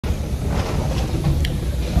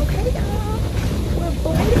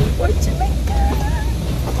for Jamaica.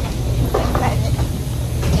 Excited.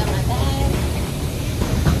 Got my bag.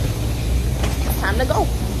 Time to go.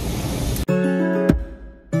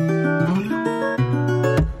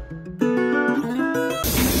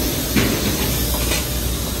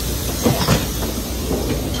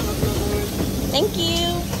 Thank you.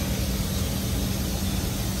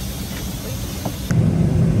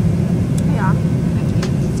 Yeah.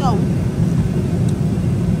 So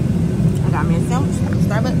I got me a sandwich from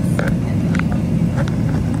Starbucks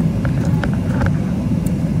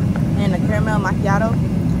and a caramel macchiato.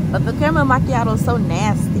 But the caramel macchiato is so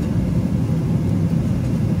nasty.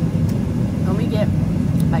 When we get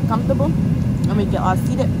like comfortable, when we get all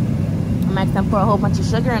seated, I'm asking them for a whole bunch of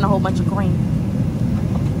sugar and a whole bunch of cream.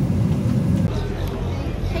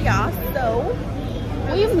 Hey y'all, so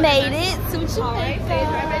we've made it to Jamaica. Alright, so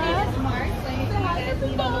it's ready to mark. So you can get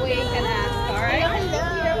it on the way and ask, alright?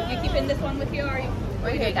 Hello. You keeping this one with you or are you?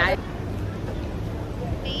 We're here, guys.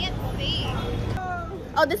 Fancy.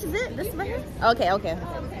 Oh, this is it? This is right here? Okay, okay.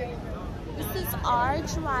 This is our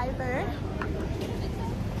driver.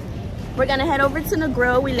 We're gonna head over to the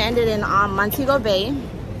grill. We landed in Montego Bay.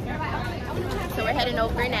 So we're heading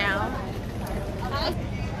over now.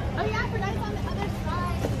 Oh yeah, for nice on the other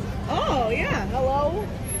side. Oh, yeah. Hello.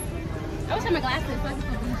 I wish I had my glasses so I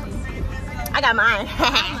could see. I got mine.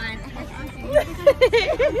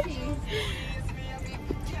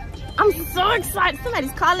 I'm so excited.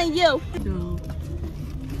 Somebody's calling you.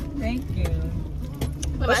 Thank you.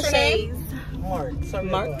 What's your name? Mark. Sorry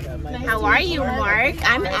Mark? about that. My How are you, Mark?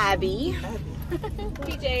 I'm Abby.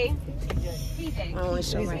 PJ. I don't want to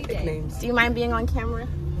show my nicknames. Do you mind being on camera?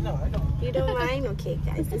 No, I don't. You don't mind? Okay,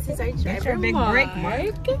 guys. This is our driver, That's your big Mark. break,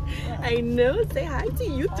 Mark. I know. Say hi to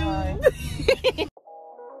YouTube.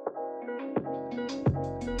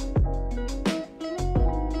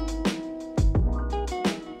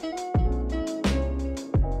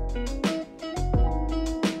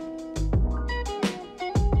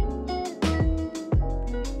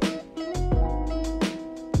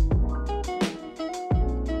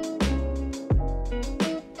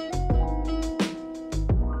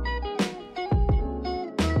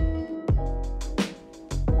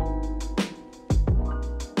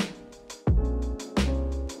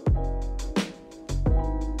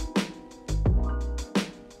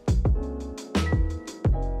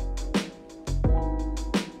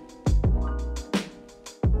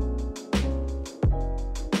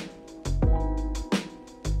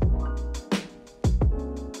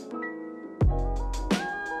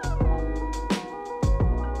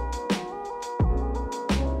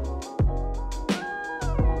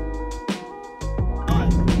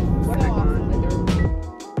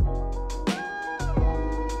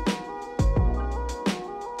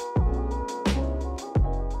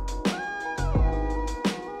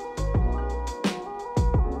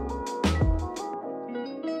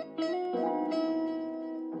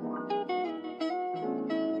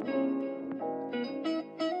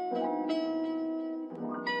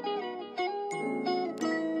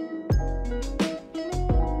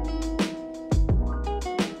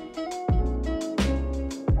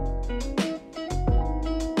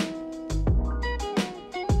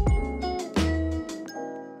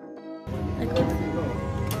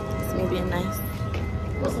 This may be a nice.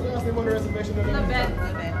 What's the last name on the reservation? Lavette.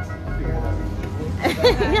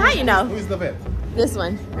 How you know? Who is the vet? This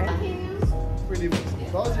one. Right? Pretty much.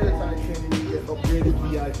 Because you're a time training, you get upgraded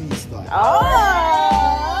VIP style. Oh!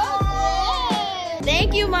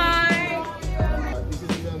 Thank you, Mark. This is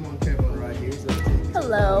the gentleman Kevin right here. So it'll take you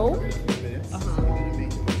Hello. a few minutes. You're going to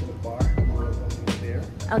make it to the bar and go up there.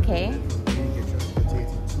 Okay. And from there, you get your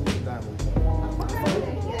potato to the diamond bar.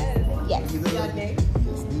 Yes. Need the luggage.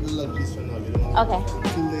 Yes, need the luggage for now. You don't want Okay.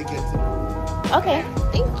 till they get to. Okay.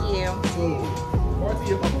 Thank you. So, part of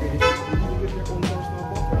your upgrade, you need to get your own personal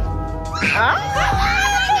buffer. Oh,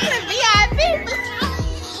 VIP.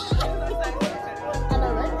 I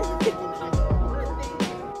know, right? Thank you.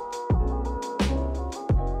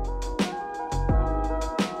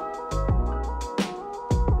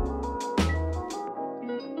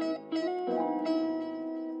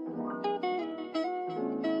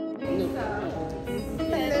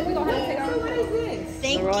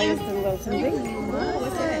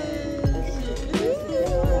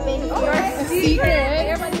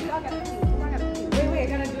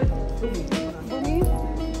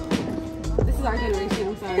 This is our generation,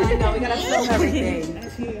 I'm sorry. I know, we gotta film everything.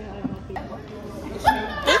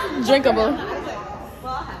 It's drinkable.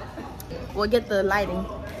 We'll get the lighting.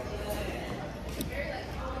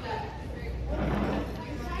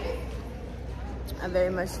 I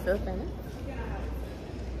very much feel famous.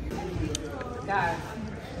 Guys,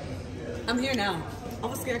 I'm here now. I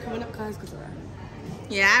was scared coming up, guys, because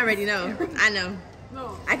Yeah, I already know. I know.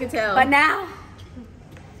 No. I can tell. But now,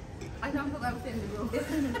 I don't feel like I'm sitting in the room.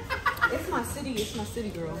 it's my city. It's my city,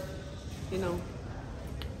 girl. You know.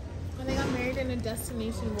 When they got married in a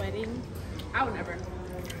destination wedding, I would never.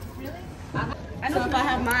 Really? I know if I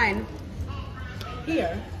have mine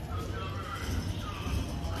here.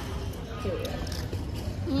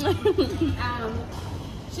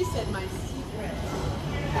 She said my secret.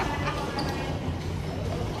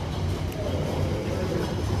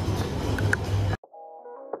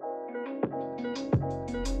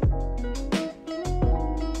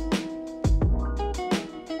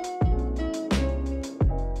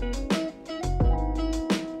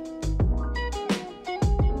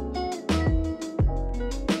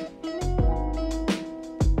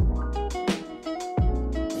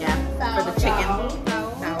 For the chicken.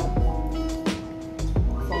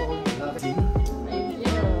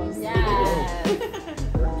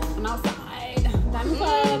 I'm outside. Diamond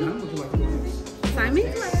Club. Simon?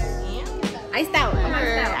 Iced out.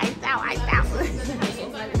 Iced out.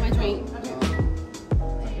 My drink.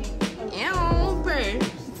 Ew, bird.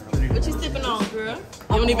 What you sipping on, girl?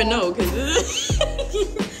 I don't even know, because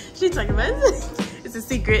she talking about it. It's a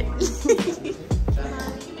secret.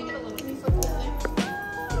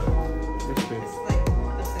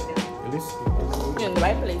 You're in the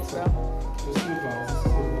right place, bro.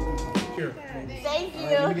 Here. Thank you.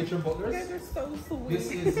 Let me get your butlers. they're so sweet.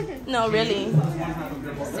 This is No, really.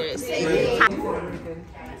 Seriously.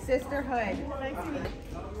 Sisterhood.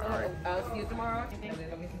 I'll see you tomorrow.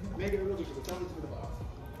 make it a little bit. Tell me to the box.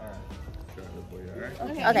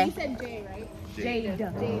 Okay. You said Jay, right? Jade.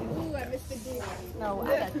 Ooh, I missed the D. No,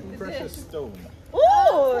 I got you. Precious stone. Ooh.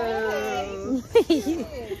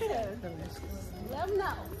 Let them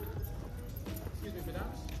know. Excuse me, madam.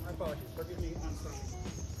 My apologies. Forgive me. I'm sorry.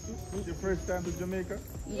 This is your first time to Jamaica?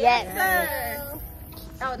 Yes, sir.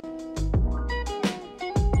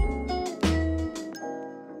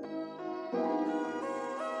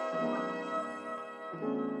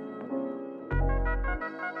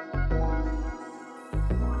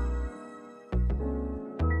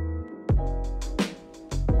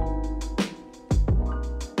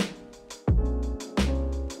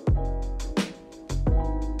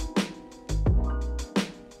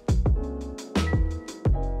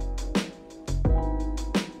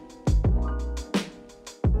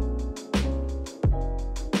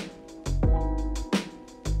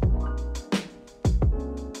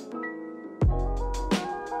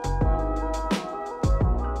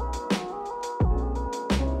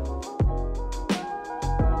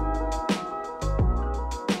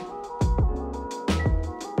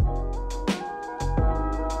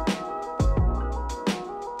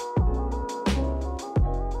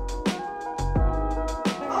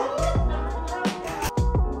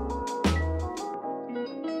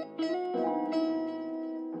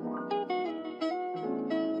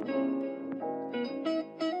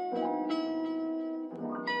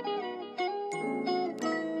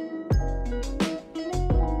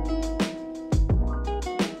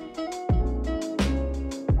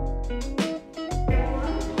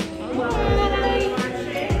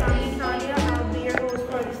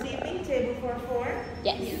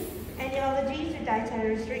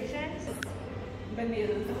 dietary restrictions?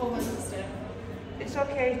 Bananas, a whole bunch of stuff. It's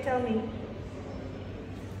okay, tell me.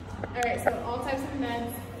 All right, so all types of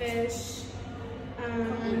nuts, fish,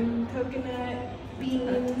 coconut,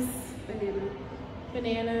 beans,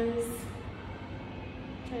 bananas.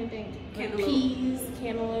 I'm trying to think. Cantaloupe. Peas,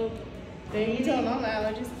 cantaloupe. There you You tell them go. all the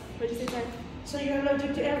allergies. What'd you say, Jen? So you're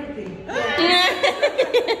allergic to everything? Your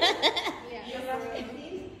last name,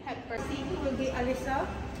 please? Pepper. Seafood will be Alyssa.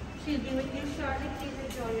 She'll be with you shortly. Please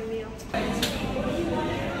enjoy your meal.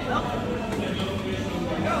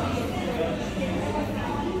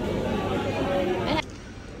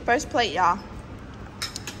 First plate, y'all.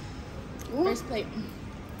 First plate.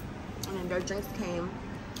 And then their drinks came.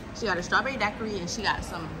 She got a strawberry daiquiri and she got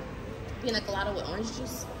some pina colada with orange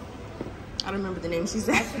juice. I don't remember the name she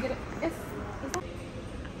said.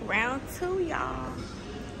 Round two, y'all.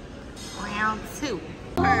 Round two.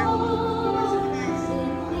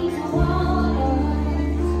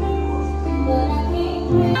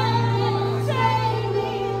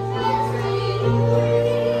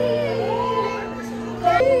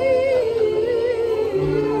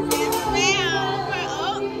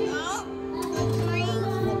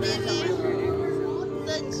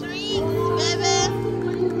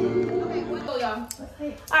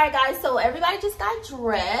 All right, guys. So everybody just got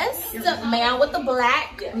dressed. Man with the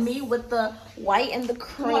black, me with the white and the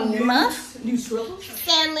cream.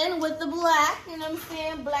 Sandlin with the black. You know what I'm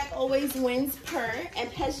saying? Black always wins per. And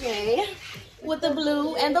Page with the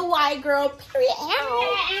blue and the white girl. Period.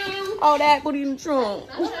 All that booty in the trunk.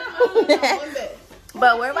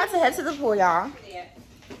 But we're about to head to the pool, y'all.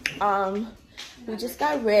 We just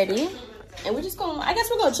got ready. And we're just going, I guess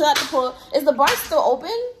we're going to chill at the pool. Is the bar still open?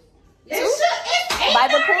 It's by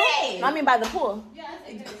the pool? No, I mean by the pool. Yeah,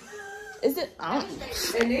 is it? I don't know.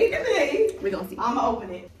 We're going to see. I'm going to open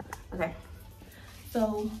it. Okay.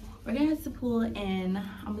 So, we're going to head to the pool and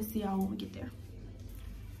I'm going to see y'all when we get there.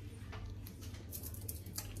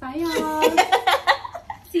 Bye, y'all.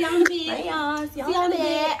 See y'all in a bit. Bye, y'all. See y'all in a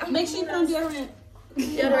bit. Make sure you put on deodorant.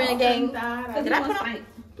 Deodorant, gang. Did I put on?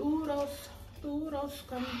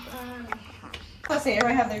 I say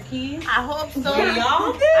everybody have their keys. I hope so.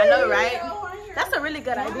 Y'all did. I know, right? That's a really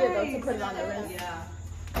good idea, though, to put it on the wrist. Yeah.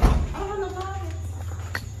 I don't have no pockets.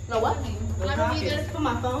 No what? No pockets. Put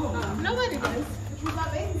my phone. Nobody does. You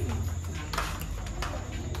got baby.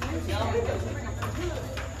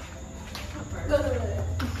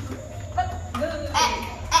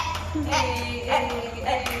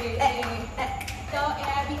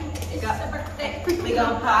 We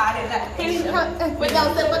gon' party like it's your birthday. We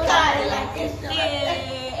gon' sip a party like it's your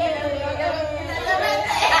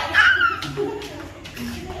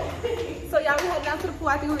So y'all, we heading out to the pool.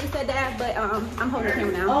 I think we already said that, but I'm holding the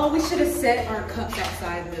camera now. Oh, we should have set our cups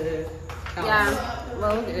outside the house. Yeah.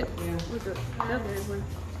 Well, we're good. Yeah. We're good. They're good.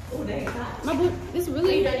 Oh, dang. My boot. This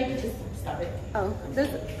really. You can just stop it. Oh, this.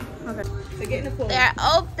 Okay. So get in the pool. They're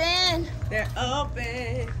open. They're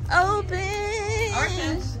open. Open.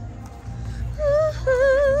 Orange.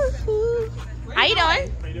 How you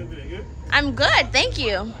doing? How you doing today? Good? I'm good, thank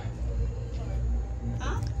you.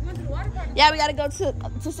 Yeah, we gotta go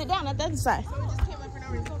to sit down at the other side.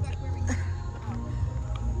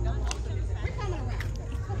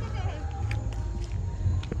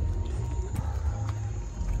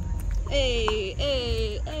 Hey,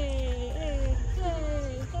 hey, hey, hey,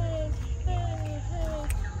 hey, hey, hey, hey,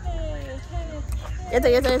 hey,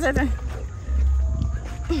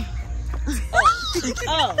 hey.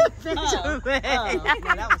 Oh, That was stupid.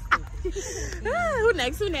 Who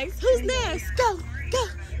next? Who's next? Go, go,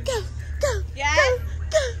 go, go. Yes.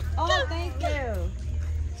 Go, Oh, go. thank you.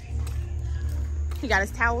 He got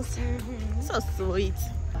his towels. So sweet.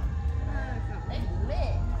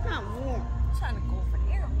 Not warm. Trying to go over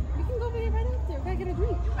there. You can go over there right after. We gotta get a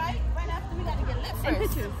drink. Right after we gotta get lit And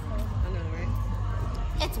first. pictures. I know, right?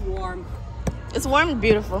 It's warm. It's warm and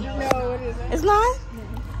beautiful. No, it isn't. It's not?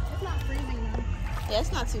 It's not freezing though. Yeah,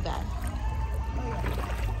 it's not too bad.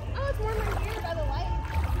 Oh, it's warm right here by the light.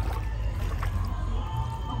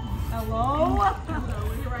 Hello?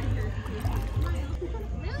 You're right here.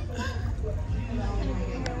 Really?